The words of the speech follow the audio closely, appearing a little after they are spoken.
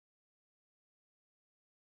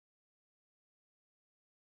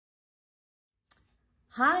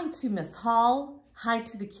Hi to Miss Hall, hi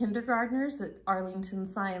to the kindergartners at Arlington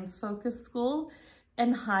Science Focus School,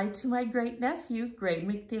 and hi to my great-nephew, Gray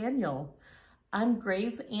McDaniel. I'm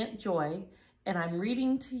Gray's Aunt Joy, and I'm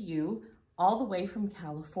reading to you all the way from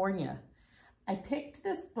California. I picked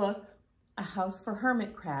this book, A House for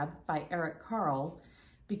Hermit Crab by Eric Carle,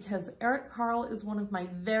 because Eric Carle is one of my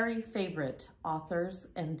very favorite authors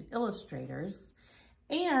and illustrators,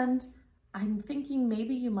 and I'm thinking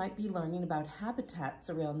maybe you might be learning about habitats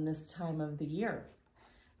around this time of the year.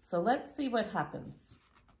 So let's see what happens.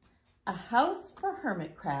 A House for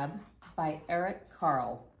Hermit Crab by Eric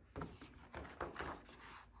Carle.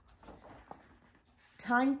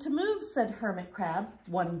 Time to move, said Hermit Crab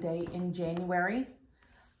one day in January.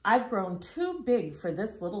 I've grown too big for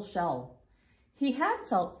this little shell. He had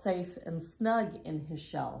felt safe and snug in his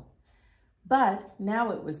shell, but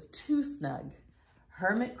now it was too snug.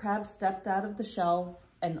 Hermit Crab stepped out of the shell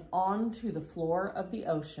and onto the floor of the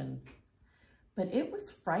ocean. But it was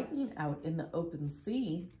frightening out in the open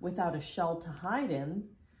sea without a shell to hide in.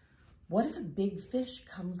 What if a big fish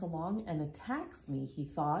comes along and attacks me, he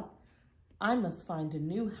thought. I must find a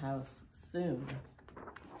new house soon.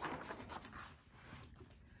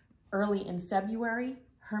 Early in February,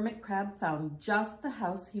 Hermit Crab found just the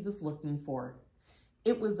house he was looking for.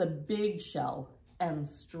 It was a big shell and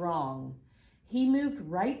strong. He moved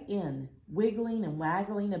right in, wiggling and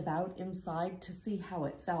waggling about inside to see how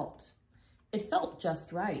it felt. It felt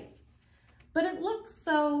just right. But it looked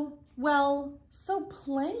so, well, so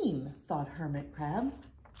plain, thought Hermit Crab.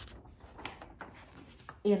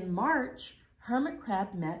 In March, Hermit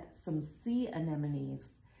Crab met some sea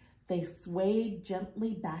anemones. They swayed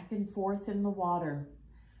gently back and forth in the water.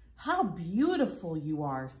 How beautiful you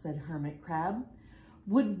are, said Hermit Crab.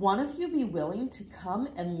 Would one of you be willing to come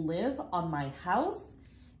and live on my house?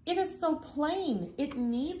 It is so plain, it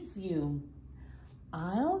needs you.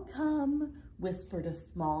 I'll come, whispered a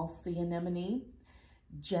small sea anemone.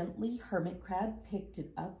 Gently, Hermit Crab picked it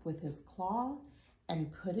up with his claw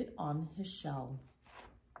and put it on his shell.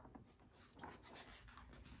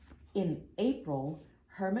 In April,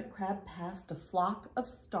 Hermit Crab passed a flock of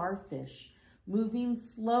starfish moving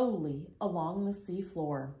slowly along the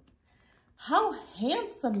seafloor. How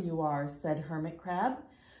handsome you are, said Hermit Crab.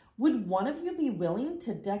 Would one of you be willing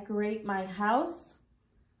to decorate my house?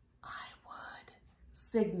 I would,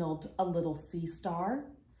 signaled a little sea star.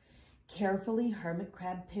 Carefully, Hermit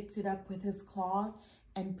Crab picked it up with his claw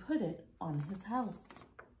and put it on his house.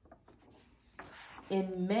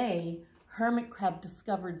 In May, Hermit Crab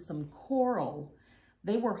discovered some coral.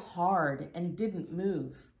 They were hard and didn't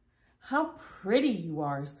move. How pretty you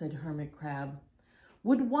are, said Hermit Crab.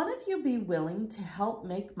 Would one of you be willing to help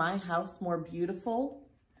make my house more beautiful?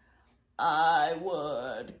 I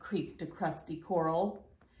would, creaked a crusty coral.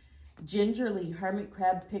 Gingerly, Hermit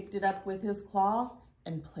Crab picked it up with his claw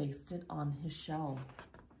and placed it on his shell.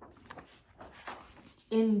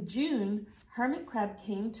 In June, Hermit Crab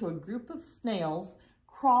came to a group of snails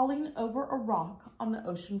crawling over a rock on the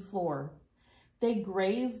ocean floor. They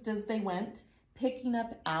grazed as they went, picking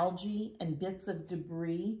up algae and bits of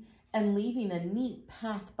debris and leaving a neat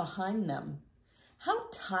path behind them. How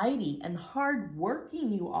tidy and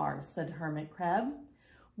hard-working you are, said Hermit Crab.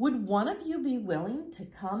 Would one of you be willing to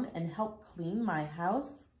come and help clean my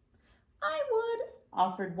house? I would,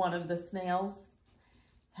 offered one of the snails.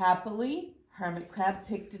 Happily, Hermit Crab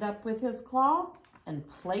picked it up with his claw and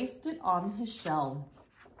placed it on his shell.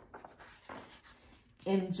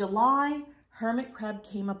 In July, Hermit Crab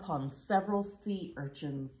came upon several sea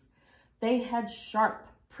urchins. They had sharp,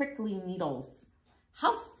 prickly needles.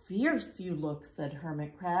 How fierce you look, said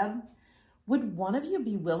Hermit Crab. Would one of you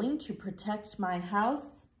be willing to protect my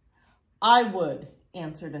house? I would,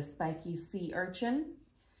 answered a spiky sea urchin.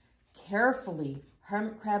 Carefully,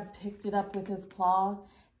 Hermit Crab picked it up with his claw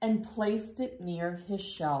and placed it near his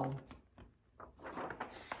shell.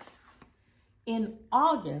 In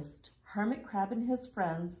August, Hermit Crab and his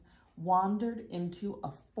friends wandered into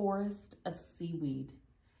a forest of seaweed.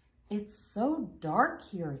 It's so dark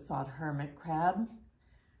here, thought Hermit Crab.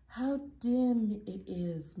 How dim it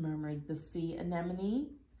is, murmured the sea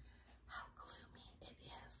anemone. How gloomy it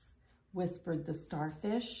is, whispered the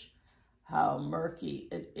starfish. How murky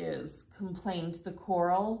it is, complained the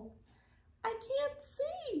coral. I can't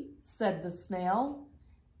see, said the snail.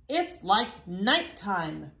 It's like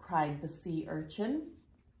nighttime, cried the sea urchin.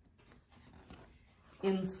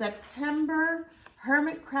 In September,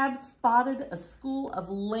 Hermit Crab spotted a school of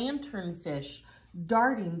lanternfish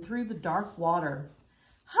darting through the dark water.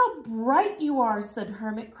 How bright you are, said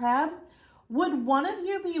Hermit Crab. Would one of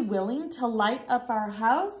you be willing to light up our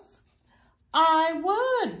house? I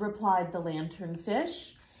would, replied the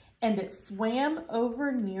lanternfish, and it swam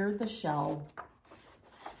over near the shell.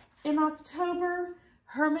 In October,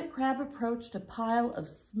 Hermit Crab approached a pile of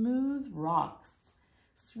smooth rocks,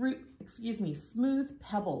 smooth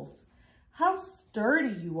pebbles. How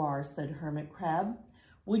sturdy you are, said Hermit Crab.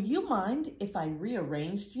 Would you mind if I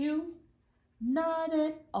rearranged you? Not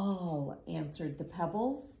at all, answered the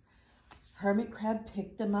pebbles. Hermit Crab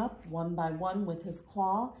picked them up one by one with his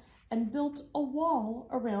claw and built a wall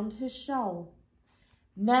around his shell.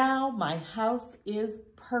 Now my house is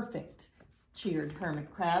perfect, cheered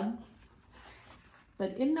Hermit Crab.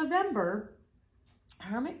 But in November,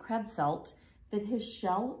 Hermit Crab felt that his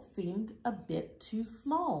shell seemed a bit too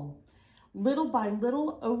small. Little by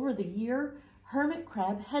little over the year, Hermit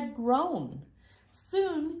Crab had grown.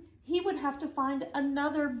 Soon, he would have to find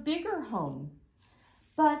another bigger home.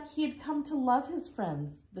 But he had come to love his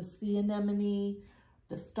friends, the sea anemone,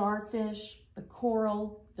 the starfish, the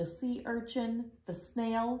coral, the sea urchin, the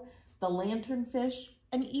snail, the lanternfish,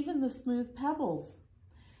 and even the smooth pebbles.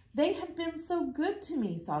 They have been so good to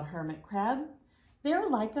me, thought Hermit Crab. They're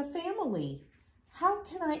like a family. How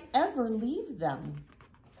can I ever leave them?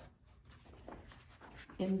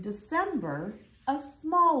 In December, a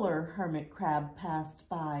smaller hermit crab passed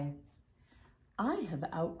by. I have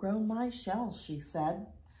outgrown my shell, she said.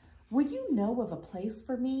 Would you know of a place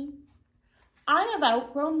for me? I have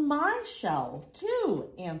outgrown my shell, too,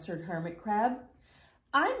 answered Hermit Crab.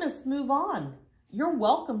 I must move on. You're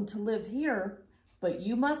welcome to live here, but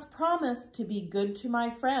you must promise to be good to my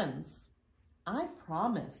friends. I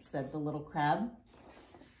promise, said the little crab.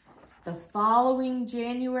 The following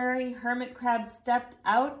January, Hermit Crab stepped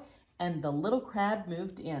out and the little crab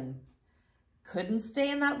moved in. Couldn't stay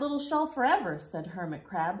in that little shell forever, said Hermit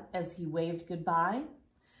Crab as he waved goodbye.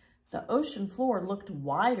 The ocean floor looked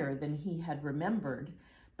wider than he had remembered,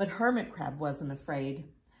 but Hermit Crab wasn't afraid.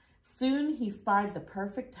 Soon he spied the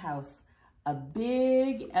perfect house, a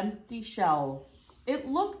big empty shell. It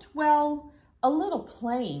looked, well, a little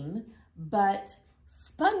plain, but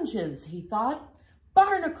sponges, he thought,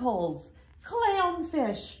 barnacles,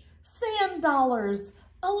 clownfish, sand dollars,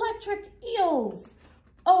 electric eels.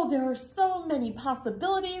 Oh, there are so many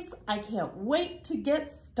possibilities. I can't wait to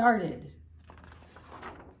get started.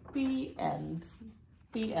 The end.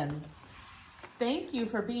 The end. Thank you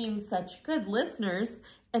for being such good listeners,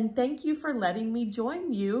 and thank you for letting me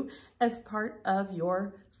join you as part of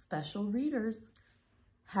your special readers.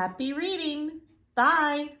 Happy reading.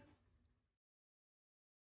 Bye.